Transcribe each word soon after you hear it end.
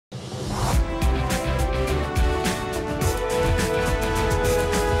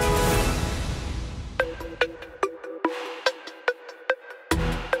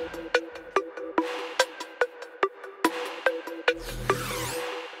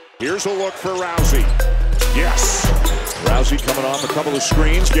Here's a look for Rowsey. Yes. Rowsey coming off a couple of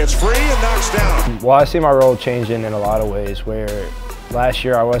screens, gets free and knocks down. Well, I see my role changing in a lot of ways, where last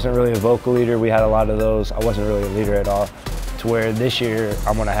year I wasn't really a vocal leader. We had a lot of those. I wasn't really a leader at all. To where this year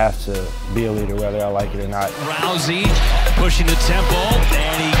I'm going to have to be a leader whether I like it or not. Rowsey pushing the tempo,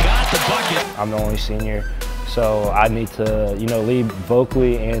 and he got the bucket. I'm the only senior, so I need to, lead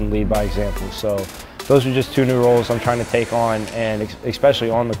vocally and lead by example. So those are just two new roles I'm trying to take on, and especially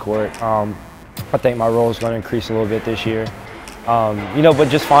on the court. I think my role is going to increase a little bit this year. But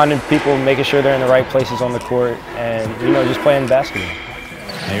just finding people, making sure they're in the right places on the court, and, just playing basketball.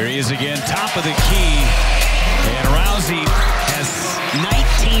 There he is again, top of the key, and Rowsey has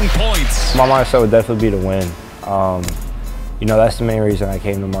 19 points. My mindset would definitely be to win. That's the main reason I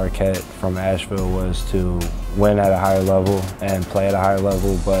came to Marquette from Asheville, was to win at a higher level and play at a higher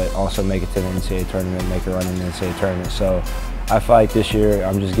level, but also make it to the NCAA tournament, make a run in the NCAA tournament. So I feel like this year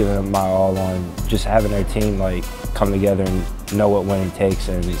I'm just giving them my all on just having their team come together and know what winning takes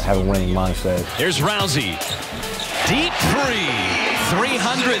and have a winning mindset. There's Rowsey, deep three,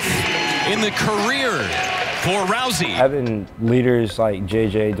 300th in the career for Rowsey. Having leaders like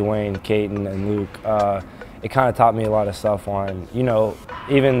JJ, Dwayne, Caden, and Luke, it kind of taught me a lot of stuff on,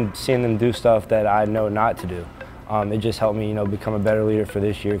 even seeing them do stuff that I know not to do. It just helped me, become a better leader for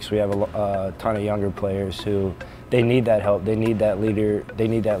this year, because we have a ton of younger players who, they need that help. They need that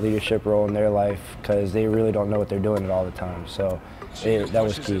leadership role in their life, because they really don't know what they're doing it all the time. So that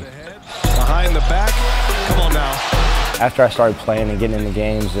was key. Behind the back, come on now. After I started playing and getting into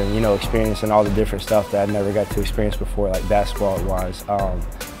games and, experiencing all the different stuff that I never got to experience before, like basketball-wise,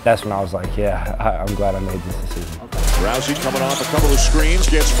 that's when I was like, yeah, I'm glad I made this decision. Rowsey coming off a couple of screens,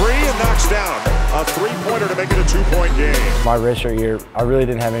 gets free and knocks down a three-pointer to make it a two-point game. My redshirt year, I really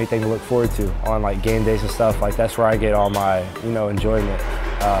didn't have anything to look forward to on game days and stuff. That's where I get all my, enjoyment.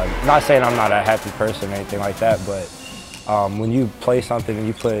 Not saying I'm not a happy person or anything like that, but when you play something and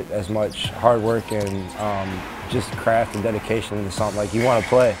you put as much hard work and just craft and dedication into something, you want to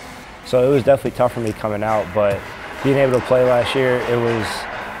play. So it was definitely tough for me coming out, but being able to play last year, it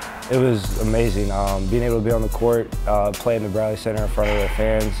was amazing. Being able to be on the court, play in the Bradley Center in front of their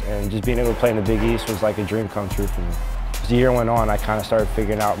fans, and just being able to play in the Big East was like a dream come true for me. As the year went on, I kind of started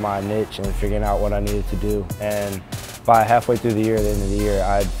figuring out my niche and figuring out what I needed to do. And by halfway through the year, at the end of the year,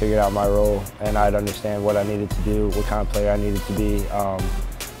 I'd figured out my role, and I'd understand what I needed to do, what kind of player I needed to be,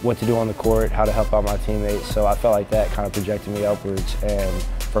 what to do on the court, how to help out my teammates. So I felt like that kind of projected me upwards, and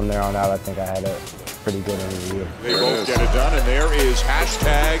from there on out, I think I had a pretty good end of the year. They both get it done, and there is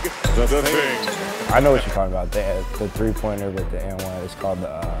hashtag the thing. I know what you're talking about. The three-pointer with the N1 is called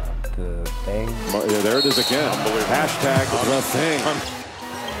the thing. Yeah, there it is again. Hashtag the thing.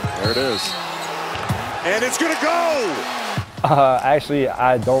 There it is. And it's going to go! Actually,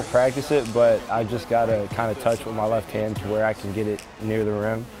 I don't practice it, but I just got to kind of touch with my left hand to where I can get it near the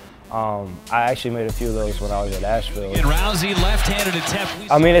rim. I actually made a few of those when I was at Asheville. And Rowsey left-handed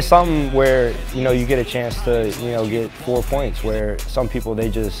attempt. I mean, it's something where, you get a chance to, get 4 points, where some people, they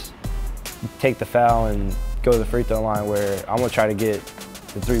just take the foul and go to the free throw line, where I'm going to try to get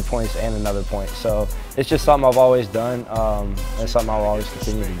the 3 points and another point. So it's just something I've always done, and something I'll always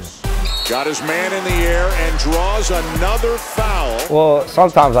continue to do. Got his man in the air and draws another foul. Well,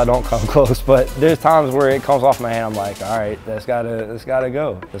 sometimes I don't come close, but there's times where it comes off my hand. I'm like, all right, that's gotta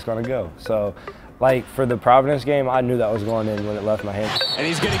go. That's gonna go. So, for the Providence game, I knew that was going in when it left my hand. And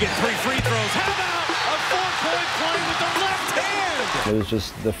he's gonna get 3 free throws. How about a 4-point play with the left hand? It was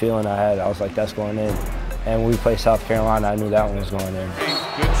just the feeling I had. I was like, that's going in. And when we played South Carolina, I knew that one was going in.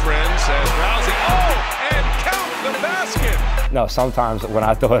 Good friend says Rowsey. Oh, and count the basket. No, sometimes when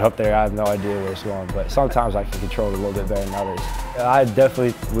I throw it up there, I have no idea where it's going, but sometimes I can control it a little bit better than others. I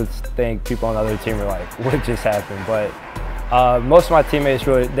definitely would think people on the other team are like, what just happened? But most of my teammates,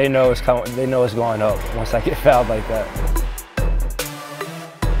 really, they know it's coming, they know it's going up once I get fouled like that.